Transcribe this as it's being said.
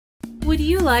Would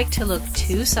you like to look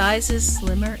 2 sizes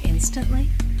slimmer instantly?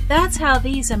 That's how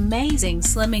these amazing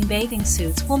slimming bathing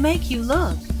suits will make you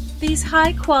look. These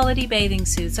high-quality bathing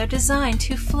suits are designed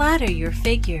to flatter your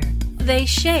figure. They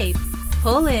shape,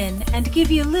 pull in, and give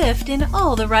you lift in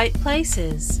all the right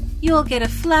places. You'll get a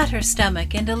flatter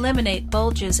stomach and eliminate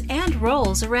bulges and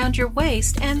rolls around your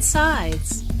waist and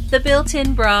sides. The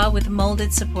built-in bra with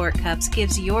molded support cups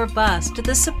gives your bust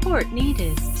the support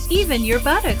needed. Even your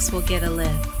buttocks will get a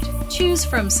lift. Choose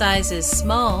from sizes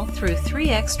small through 3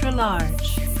 extra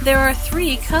large. There are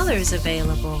 3 colors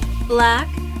available: black,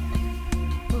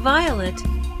 violet,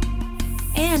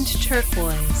 and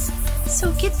turquoise.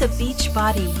 So get the beach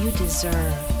body you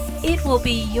deserve. It will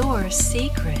be your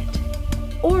secret.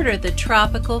 Order the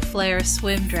tropical Flair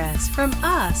swim dress from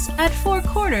us at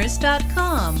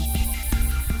fourcorners.com.